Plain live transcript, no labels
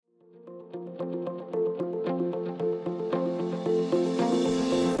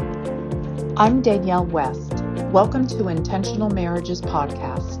I'm Danielle West. Welcome to Intentional Marriages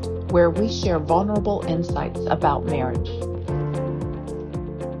Podcast, where we share vulnerable insights about marriage.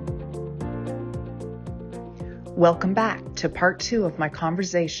 Welcome back to part 2 of my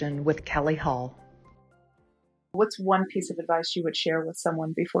conversation with Kelly Hall. What's one piece of advice you would share with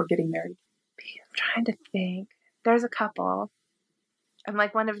someone before getting married? I'm trying to think. There's a couple. I'm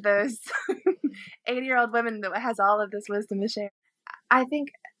like one of those 80-year-old women that has all of this wisdom to share. I think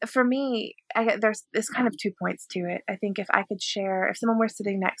for me, there's kind of 2 points to it. I think if I could share, if someone were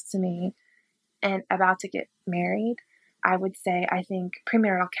sitting next to me and about to get married, I would say I think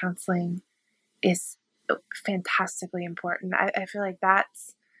premarital counseling is fantastically important. I feel like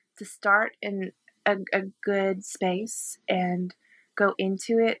that's to start in a good space and go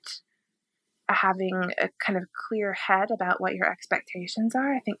into it having a kind of clear head about what your expectations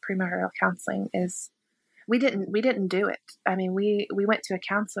are. I think premarital counseling is, we didn't do it. I mean, we went to a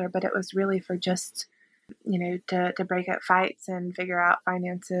counselor, but it was really for just, to break up fights and figure out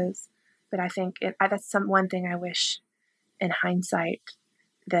finances. But I think that's one thing I wish in hindsight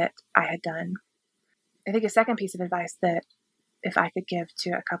that I had done. I think a second piece of advice that if I could give to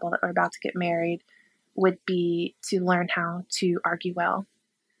a couple that were about to get married would be to learn how to argue well.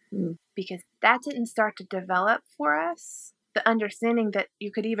 Because that didn't start to develop for us, the understanding that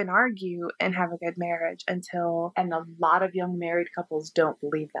you could even argue and have a good marriage until... And a lot of young married couples don't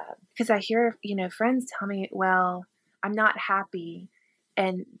believe that. Because I hear, friends tell me, well, I'm not happy.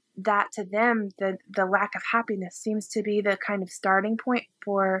 And that to them, the lack of happiness seems to be the kind of starting point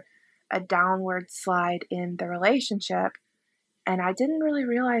for a downward slide in the relationship. And I didn't really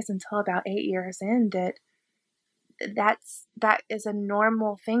realize until about 8 years in that is a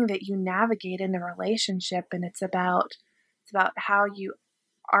normal thing that you navigate in a relationship, and it's about how you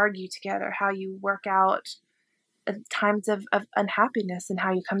argue together, how you work out times of unhappiness, and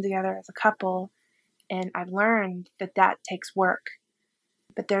how you come together as a couple. And I've learned that takes work.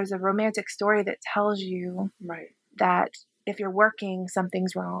 But there's a romantic story that tells you that if you're working,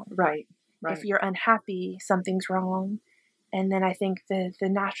 something's wrong. Right. If you're unhappy, something's wrong. And then I think the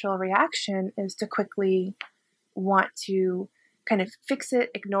natural reaction is to quickly want to kind of fix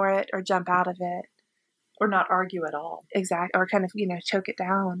it, ignore it, or jump out of it. Or not argue at all. Exactly. Or kind of, choke it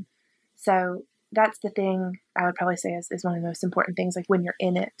down. So that's the thing I would probably say is one of the most important things, like when you're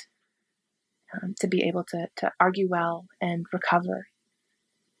in it, to be able to argue well and recover.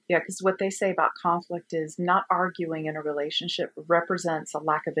 Yeah, because what they say about conflict is not arguing in a relationship represents a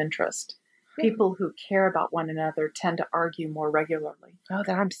lack of interest. Yeah. People who care about one another tend to argue more regularly. Oh,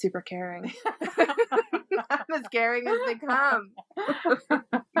 then I'm super caring. I'm as caring as they come.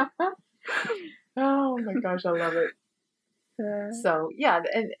 Oh my gosh, I love it. So yeah,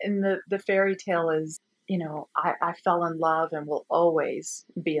 and the fairy tale is, I fell in love and will always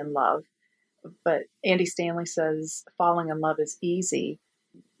be in love. But Andy Stanley says falling in love is easy.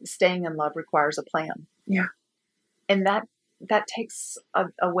 Staying in love requires a plan. Yeah. And that takes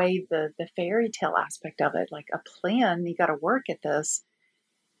away the fairy tale aspect of it. Like a plan, you got to work at this.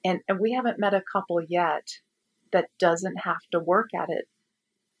 And we haven't met a couple yet that doesn't have to work at it,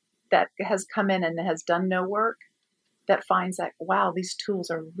 that has come in and has done no work, that finds that, wow, these tools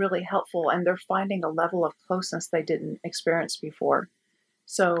are really helpful, and they're finding a level of closeness they didn't experience before.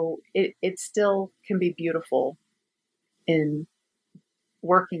 So it still can be beautiful in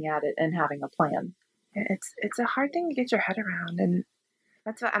working at it and having a plan. It's a hard thing to get your head around, and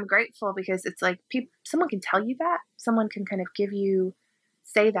that's why I'm grateful, because it's like someone can tell you that, someone can kind of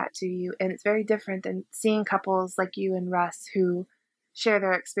say that to you, and it's very different than seeing couples like you and Russ who share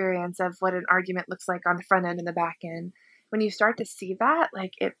their experience of what an argument looks like on the front end and the back end. When you start to see that,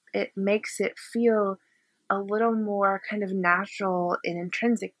 like it makes it feel a little more kind of natural and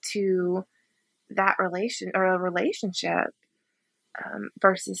intrinsic to that relationship.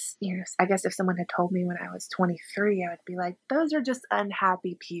 Versus, I guess if someone had told me when I was 23, I would be like, those are just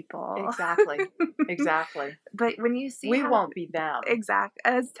unhappy people. Exactly. But when you see we won't be them. Exactly.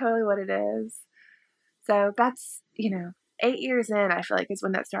 That's totally what it is. So that's, 8 years in, I feel like is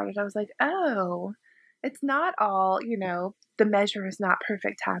when that started. I was like, oh, it's not all, the measure is not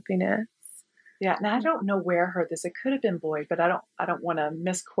perfect happiness. Yeah. And I don't know where I heard this. It could have been Boyd, but I don't want to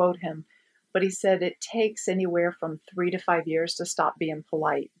misquote him. But he said it takes anywhere from 3 to 5 years to stop being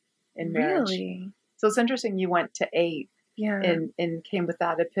polite in marriage. Really? So it's interesting you went to 8 and came with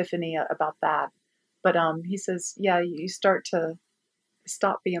that epiphany about that. But he says, yeah, you start to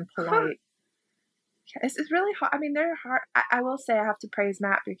stop being polite. Huh. Yeah, it's really hard. I mean, they're hard. I will say I have to praise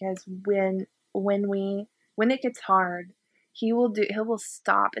Matt, because when it gets hard, he will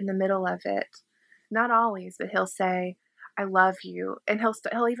stop in the middle of it. Not always, but he'll say, I love you. And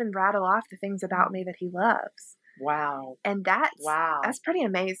he'll even rattle off the things about me that he loves. Wow. And that's pretty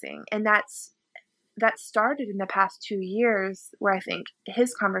amazing. And that started in the past 2 years, where I think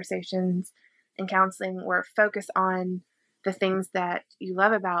his conversations and counseling were focused on the things that you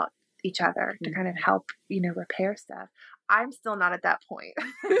love about each other to kind of help, repair stuff. I'm still not at that point.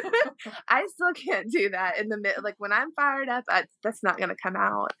 I still can't do that in the mid. Like when I'm fired up, that's not going to come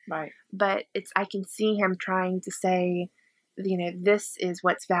out. Right. But I can see him trying to say, this is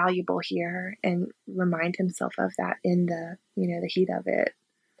what's valuable here, and remind himself of that in the, the heat of it.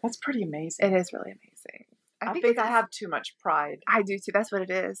 That's pretty amazing. It is really amazing. I think I have too much pride. I do too. That's what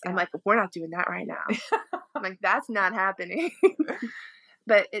it is. Yeah. I'm like, we're not doing that right now. I'm like, that's not happening.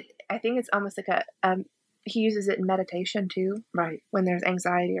 But I think it's almost like he uses it in meditation too. Right. When there's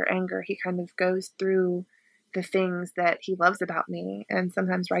anxiety or anger, he kind of goes through the things that he loves about me and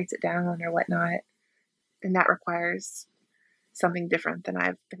sometimes writes it down or whatnot. And that requires something different than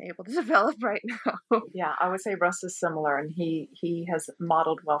I've been able to develop right now. Yeah, I would say Russ is similar, and he has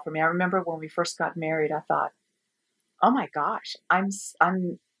modeled well for me. I remember when we first got married, I thought, oh my gosh, I'm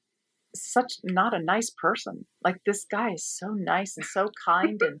such not a nice person. Like, this guy is so nice and so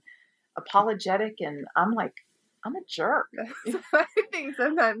kind and apologetic, and I'm like, I'm a jerk. I think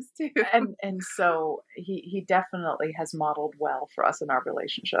sometimes too. And so he definitely has modeled well for us in our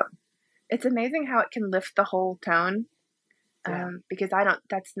relationship. It's amazing how it can lift the whole tone. Yeah. Because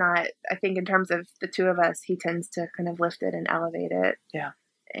that's not, I think in terms of the two of us, he tends to kind of lift it and elevate it. Yeah.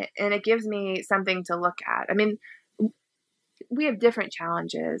 And it gives me something to look at. I mean, we have different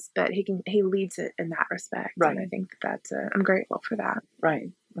challenges, but he leads it in that respect. Right. And I think I'm grateful for that. Right.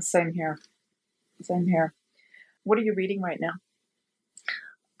 Same here. Same here. What are you reading right now?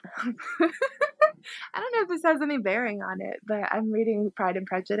 I don't know if this has any bearing on it, but I'm reading Pride and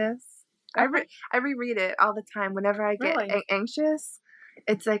Prejudice. Okay. I reread it all the time whenever I get anxious.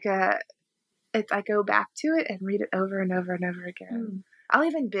 It's like I go back to it and read it over and over and over again. I'll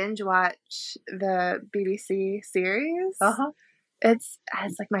even binge watch the BBC series. It's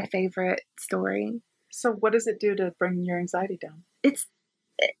like my favorite story. So what does it do to bring your anxiety down?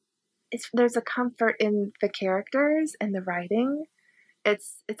 There's a comfort in the characters and the writing.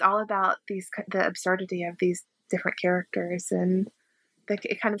 It's all about the absurdity of these different characters, and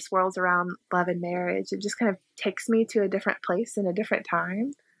it kind of swirls around love and marriage. It just kind of takes me to a different place in a different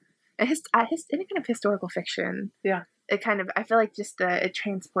time. And any kind of historical fiction. Yeah. It kind of, I feel like just it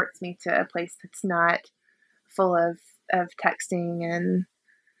transports me to a place that's not full of texting and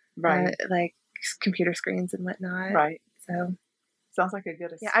right. Like computer screens and whatnot. Right. So sounds like a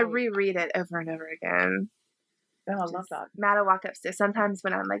good escape. Yeah, I reread it over and over again. Oh, I love that. Matt will walk upstairs. Sometimes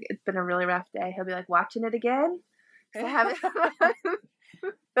when I'm like, it's been a really rough day, he'll be like, watching it again. I haven't.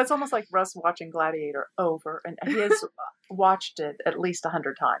 That's almost like Russ watching Gladiator over, and he has watched it at least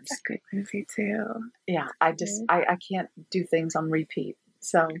 100 times. That's a good movie too. Yeah, I I can't do things on repeat.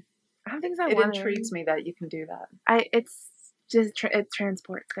 So I have things it intrigues me that you can do that. It's just it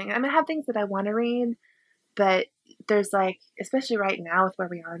transports things. I mean, I have things that I want to read, but there's like, especially right now with where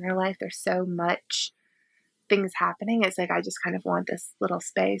we are in our life, there's so much things happening. It's like I just kind of want this little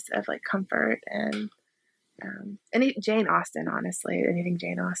space of like comfort and Jane Austen, honestly, anything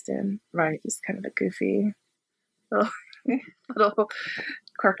Jane Austen, right? Just kind of a goofy little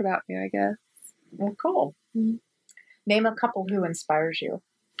quirk about me, I guess. Well, cool. Mm-hmm. Name a couple who inspires you.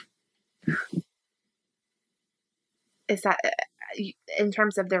 Is that in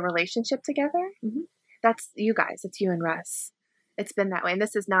terms of their relationship together? Mm-hmm. That's you guys. It's you and Russ. It's been that way, and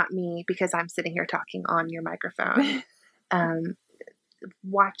this is not me because I'm sitting here talking on your microphone.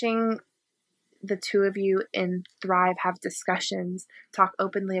 Watching the two of you in Thrive have discussions, talk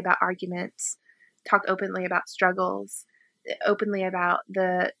openly about arguments, talk openly about struggles, openly about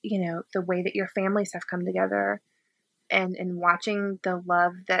the way that your families have come together, and watching the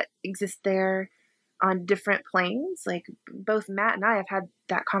love that exists there on different planes. Like both Matt and I have had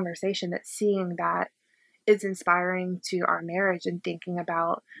that conversation, that seeing that is inspiring to our marriage and thinking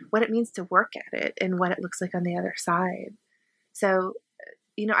about what it means to work at it and what it looks like on the other side. So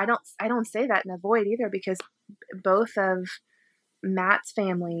I don't say that in a void either, because both of Matt's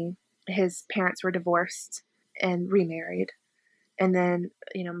family, his parents were divorced and remarried. And then,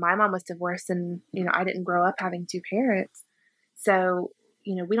 my mom was divorced, and, I didn't grow up having two parents. So,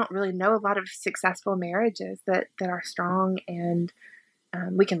 we don't really know a lot of successful marriages that are strong and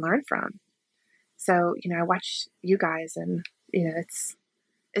we can learn from. So, I watch you guys, and, it's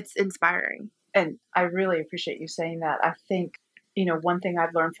inspiring. And I really appreciate you saying that. I think, one thing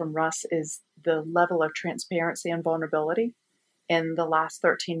I've learned from Russ is the level of transparency and vulnerability. In the last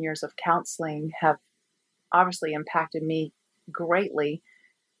 13 years of counseling have obviously impacted me greatly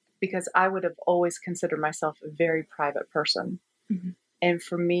because I would have always considered myself a very private person. Mm-hmm. And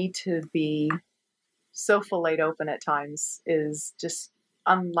for me to be so filleted open at times is just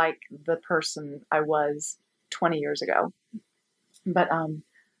unlike the person I was 20 years ago. But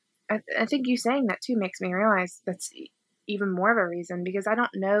I think you saying that too makes me realize that's even more of a reason, because I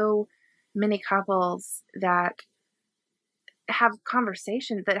don't know many couples that have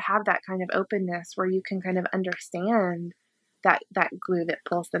conversations that have that kind of openness where you can kind of understand that glue that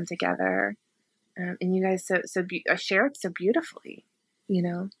pulls them together. And you guys share it so beautifully, you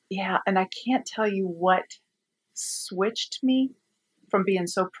know? Yeah, and I can't tell you what switched me from being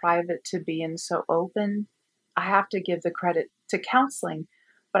so private to being so open. I have to give the credit to counseling,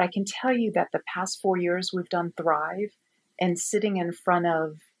 but I can tell you that the past 4 years we've done Thrive, and sitting in front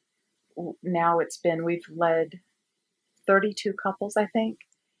of, now we've led 32 couples, I think.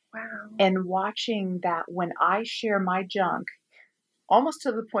 Wow. And watching that, when I share my junk, almost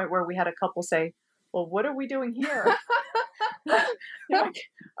to the point where we had a couple say, well, what are we doing here? Like,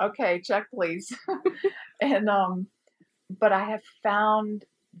 okay, check please. And but I have found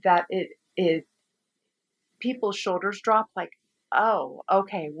that it people's shoulders drop, like, oh,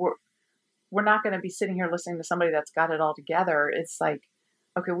 okay, we're not going to be sitting here listening to somebody that's got it all together. It's like,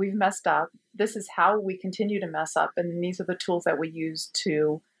 okay, we've messed up. This is how we continue to mess up, and these are the tools that we use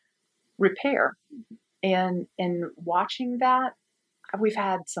to repair. And in watching that, we've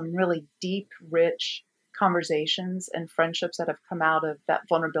had some really deep, rich conversations and friendships that have come out of that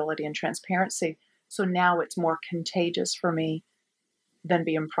vulnerability and transparency. So now it's more contagious for me than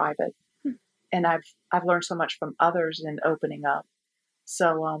being private. And I've learned so much from others in opening up.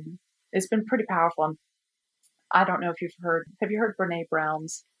 So it's been pretty powerful. I don't know if have you heard Brene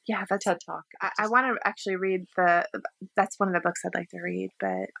Brown's TED Talk? I want to actually read that's one of the books I'd like to read,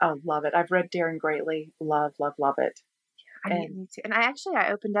 but. Oh, love it. I've read Daring Greatly. Love, love, love it. I need to. And I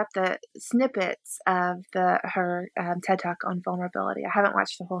opened up the snippets of her TED Talk on vulnerability. I haven't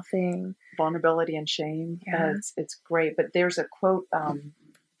watched the whole thing. Vulnerability and shame. Yeah. It's great. But there's a quote.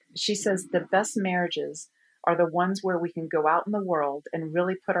 She says, the best marriages are the ones where we can go out in the world and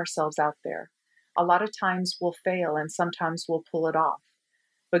really put ourselves out there. A lot of times we'll fail and sometimes we'll pull it off.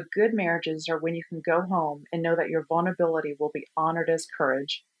 But good marriages are when you can go home and know that your vulnerability will be honored as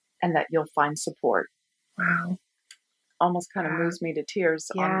courage and that you'll find support. Wow. Almost kind of moves me to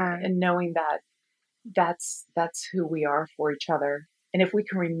tears. Yeah. And knowing that that's who we are for each other. And if we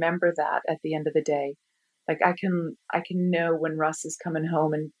can remember that at the end of the day, like I can know when Russ is coming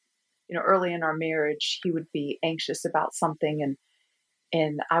home, and early in our marriage he would be anxious about something,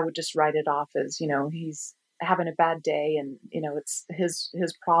 and I would just write it off as he's having a bad day, and it's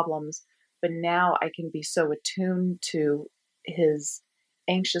his problems. But now I can be so attuned to his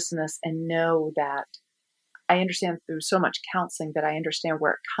anxiousness and know that I understand through so much counseling that I understand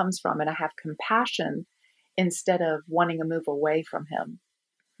where it comes from, and I have compassion instead of wanting to move away from him.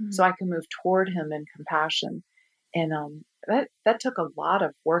 Mm-hmm. So I can move toward him in compassion. And that took a lot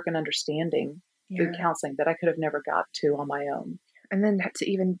of work and understanding through counseling that I could have never got to on my own. And then to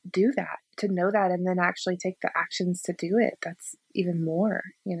even do that, to know that, and then actually take the actions to do it, that's even more,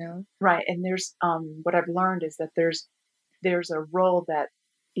 Right. And there's what I've learned is that there's a role that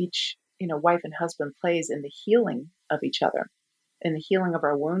each wife and husband plays in the healing of each other, in the healing of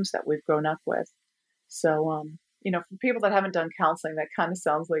our wounds that we've grown up with. So, for people that haven't done counseling, that kind of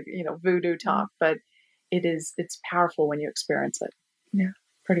sounds like, voodoo talk, but it's powerful when you experience it. Yeah.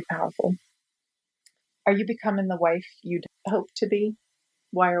 Pretty powerful. Are you becoming the wife you'd hope to be?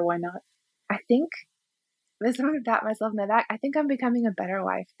 Why or why not? I think this one to pat myself in the back. I think I'm becoming a better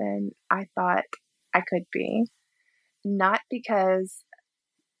wife than I thought I could be. Not because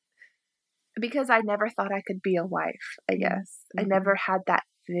I never thought I could be a wife, I guess. Mm-hmm. I never had that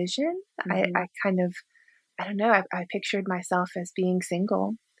vision. Mm-hmm. I kind of, I don't know, I pictured myself as being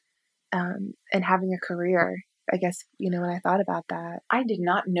single and having a career, I guess, when I thought about that. I did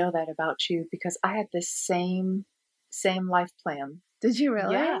not know that about you because I had the same life plan. Did you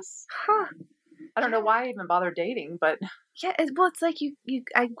really? Yes. Huh. I don't know why I even bothered dating, but. Yeah, it's like you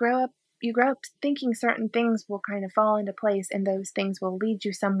grow up thinking certain things will kind of fall into place, and those things will lead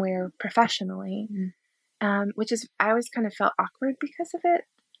you somewhere professionally, which is, I always kind of felt awkward because of it,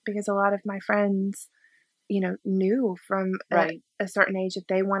 because a lot of my friends, knew from a certain age that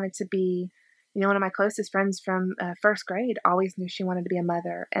they wanted to be, one of my closest friends from first grade always knew she wanted to be a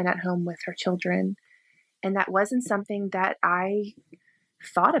mother and at home with her children. And that wasn't something that I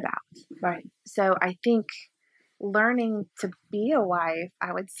thought about. Right. So I think learning to be a wife,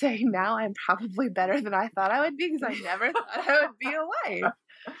 I would say now I'm probably better than I thought I would be, because I never thought I would be a wife.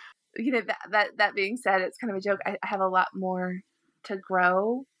 that being said, it's kind of a joke. I have a lot more to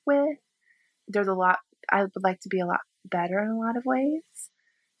grow with. There's a lot I would like to be a lot better in a lot of ways.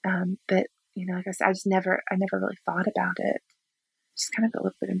 But like I said, I never really thought about it. It's just kind of a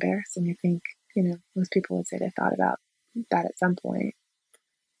little bit embarrassing. I think most people would say they thought about that at some point.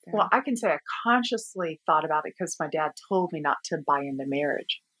 So. Well, I can say I consciously thought about it because my dad told me not to buy into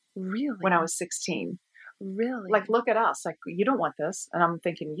marriage. Really? When I was 16. Really? Like, look at us. Like, you don't want this. And I'm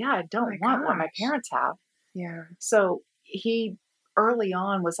thinking, yeah, I don't want what my parents have. Yeah. So he early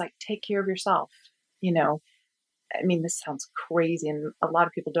on was like, take care of yourself. I mean, this sounds crazy. And a lot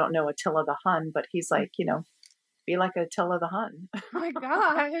of people don't know Attila the Hun, but he's like, be like Attila the Hun. Oh my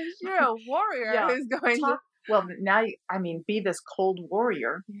gosh, you're a warrior who's going to. Well, now, be this cold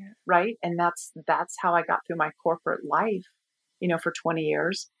warrior, right? And that's how I got through my corporate life, for 20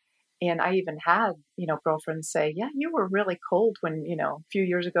 years. And I even had, girlfriends say, yeah, you were really cold when, a few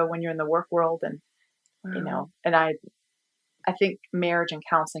years ago when you're in the work world. And, Wow. And I think marriage and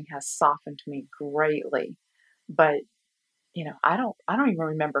counseling has softened me greatly. But, I don't even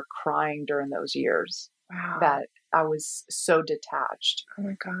remember crying during those years. Wow. That I was so detached. Oh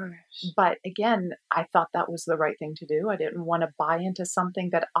my gosh. But again, I thought that was the right thing to do. I didn't want to buy into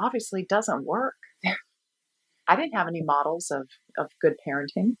something that obviously doesn't work. I didn't have any models of good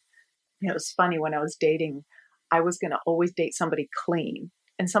parenting. It was funny when I was dating, I was going to always date somebody clean.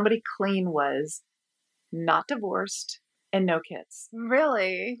 And somebody clean was not divorced and no kids.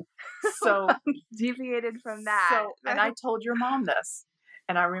 Really? So deviated from that. And I told your mom this.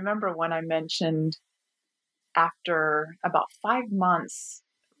 And I remember when I mentioned after about 5 months,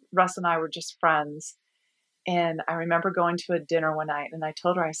 Russ and I were just friends. And I remember going to a dinner one night and I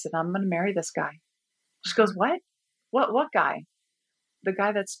told her, I said, I'm going to marry this guy. She goes, what? What guy? The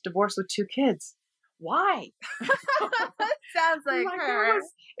guy that's divorced with 2 kids. Why? Sounds like her.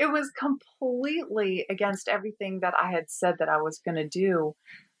 It was completely against everything that I had said that I was going to do.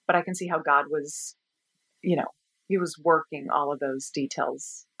 But I can see how God was, he was working all of those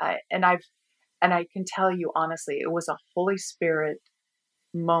details. And I can tell you honestly, it was a Holy Spirit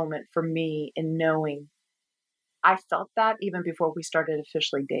moment for me in knowing. I felt that even before we started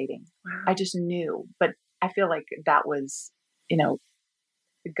officially dating. Wow. I just knew, but I feel like that was,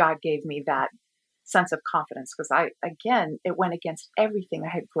 God gave me that sense of confidence because it went against everything I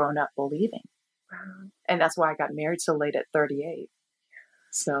had grown up believing. Wow. And that's why I got married so late at 38.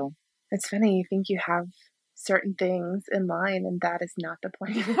 So it's funny. You think you have certain things in line and that is not the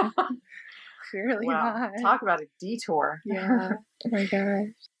plan. Clearly not. Talk about a detour. Yeah. Oh my gosh.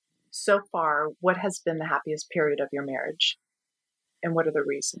 So far, what has been the happiest period of your marriage? And what are the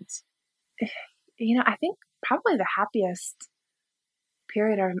reasons? I think probably the happiest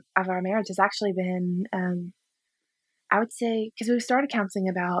period of our marriage has actually been, I would say, because we started counseling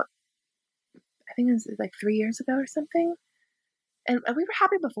about, I think it was like 3 years ago or something. And we were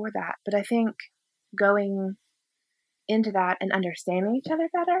happy before that. But I think going into that and understanding each other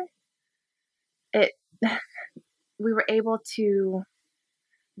better, we were able to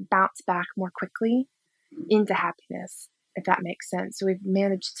bounce back more quickly into happiness, if that makes sense. So we've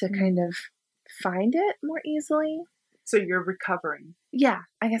managed to kind of find it more easily. So you're recovering. Yeah,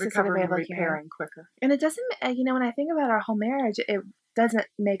 I guess it's a way of repairing quicker. And it doesn't, when I think about our whole marriage, it doesn't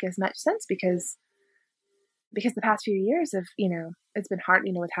make as much sense because the past few years of, it's been hard,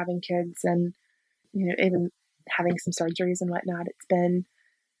 with having kids and, even having some surgeries and whatnot.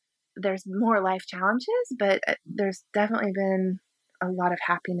 There's more life challenges, but there's definitely been a lot of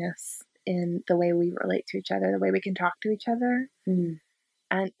happiness in the way we relate to each other, the way we can talk to each other. Mm.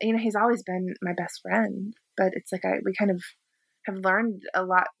 And, he's always been my best friend, but it's like we kind of have learned a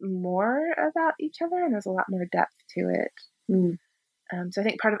lot more about each other and there's a lot more depth to it. Mm. So I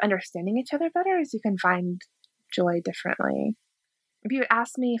think part of understanding each other better is you can find joy differently. If you had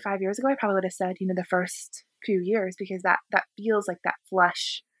asked me 5 years ago, I probably would have said, the first few years, because that feels like that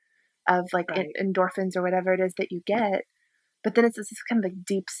flush of like endorphins or whatever it is that you get. But then it's this kind of like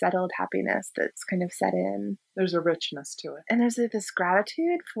deep settled happiness that's kind of set in. There's a richness to it. And there's this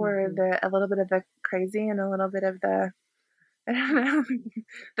gratitude for a little bit of the crazy and a little bit of the, I don't know,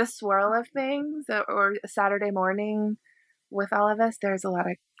 the swirl of things, or a Saturday morning with all of us. There's a lot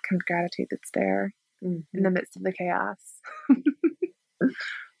of kind of gratitude that's there in the midst of the chaos.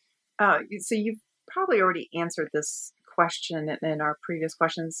 So you've probably already answered this question in our previous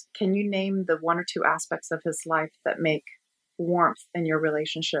questions. Can you name the 1 or 2 aspects of his life that make warmth in your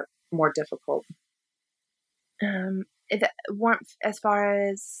relationship more difficult? Warmth as far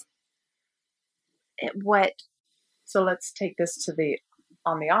as what? So let's take this to the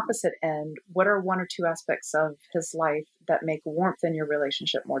on the opposite end, what are one or two aspects of his life that make warmth in your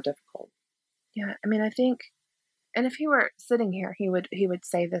relationship more difficult? Yeah, I mean, I think, and if he were sitting here, he would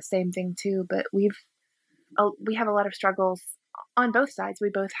say the same thing too. But we have a lot of struggles on both sides.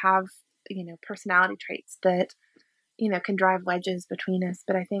 We both have, personality traits that, can drive wedges between us.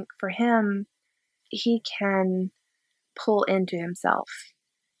 But I think for him, he can pull into himself.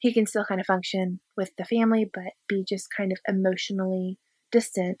 He can still kind of function with the family, but be just kind of emotionally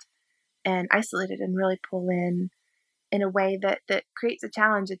distant and isolated, and really pull in a way that creates a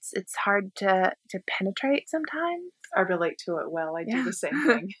challenge. It's hard to penetrate sometimes. I relate to it well. I do the same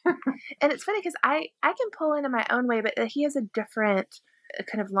thing. And it's funny because I can pull in my own way, but he has a different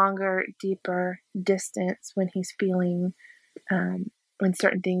kind of longer, deeper distance when he's feeling, when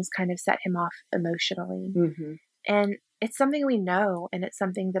certain things kind of set him off emotionally. Mm-hmm. And it's something we know, and it's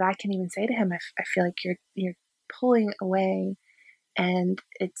something that I can even say to him. I feel like you're pulling away, and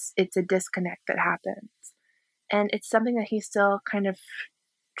it's a disconnect that happens. And it's something that he still kind of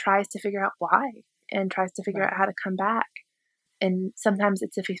tries to figure out why, and tries to figure out how to come back. And sometimes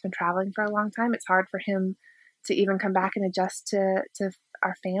it's if he's been traveling for a long time, it's hard for him to even come back and adjust to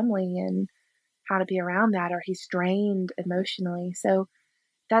our family and how to be around that, or he's drained emotionally. So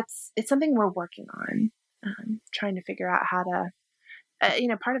it's something we're working on, trying to figure out how to,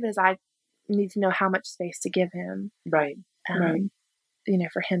 part of it is I need to know how much space to give him. Right.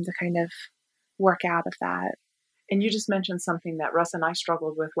 For him to kind of work out of that. And you just mentioned something that Russ and I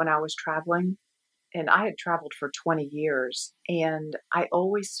struggled with when I was traveling. And I had traveled for 20 years, and I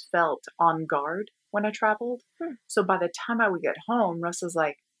always felt on guard when I traveled. So by the time I would get home, Russ was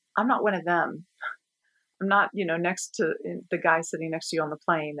like, I'm not one of them. I'm not, next to the guy sitting next to you on the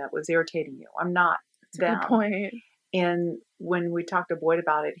plane that was irritating you. I'm not them. Good point. And when we talked to Boyd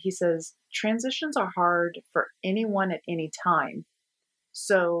about it, he says, transitions are hard for anyone at any time.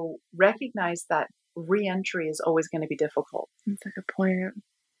 So recognize that re-entry is always going to be difficult. That's a good point.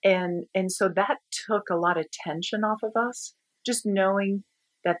 And so that took a lot of tension off of us, just knowing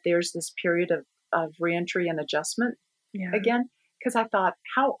that there's this period of re-entry and adjustment again. Because I thought,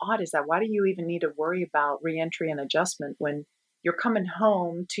 how odd is that? Why do you even need to worry about re-entry and adjustment when you're coming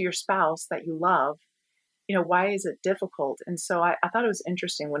home to your spouse that you love? Why is it difficult? And so I thought it was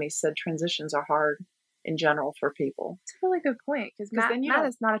interesting when he said transitions are hard in general for people. It's a really good point, because Matt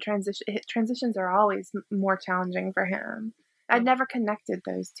is not a transition. Transitions are always more challenging for him. I'd never connected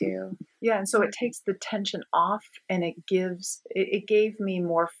those two. Yeah, and so it takes the tension off, and it gave me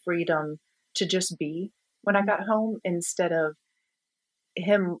more freedom to just be when I got home, instead of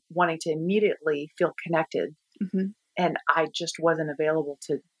him wanting to immediately feel connected. Mm-hmm. And I just wasn't available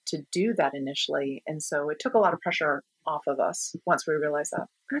to do that initially. And so it took a lot of pressure off of us once we realized that.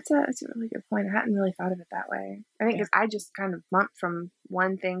 That's a really good point. I hadn't really thought of it that way. I think because I just kind of bumped from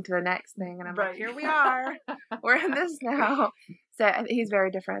one thing to the next thing, and I'm like, here we are. We're in this now. So he's very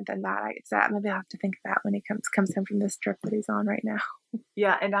different than that. Maybe I'll have to think of that when he comes home from this trip that he's on right now.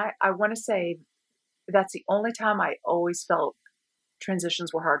 Yeah, and I want to say that's the only time I always felt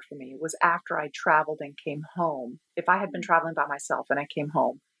transitions were hard for me, was after I traveled and came home. If I had been traveling by myself and I came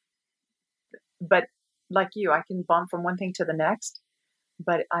home. But like you, I can bump from one thing to the next,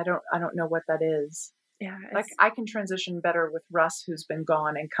 but I don't know what that is. Yeah. Like I can transition better with Russ, who's been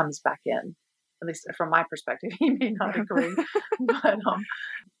gone and comes back in, at least from my perspective. He may not agree, but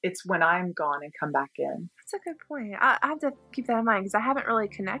it's when I'm gone and come back in. That's a good point. I have to keep that in mind, because I haven't really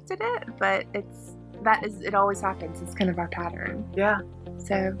connected it, but it always happens. It's kind of our pattern. Yeah.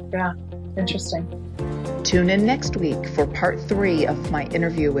 So yeah, interesting. Tune in next week for part 3 of my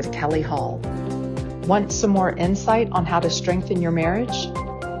interview with Kelly Hall. Want some more insight on how to strengthen your marriage?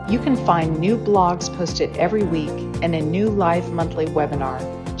 You can find new blogs posted every week and a new live monthly webinar.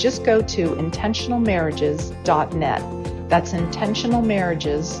 Just go to intentionalmarriages.net. That's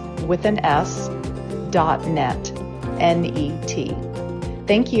intentionalmarriages with an S.net. N-E-T.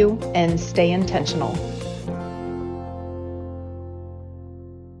 Thank you, and stay intentional.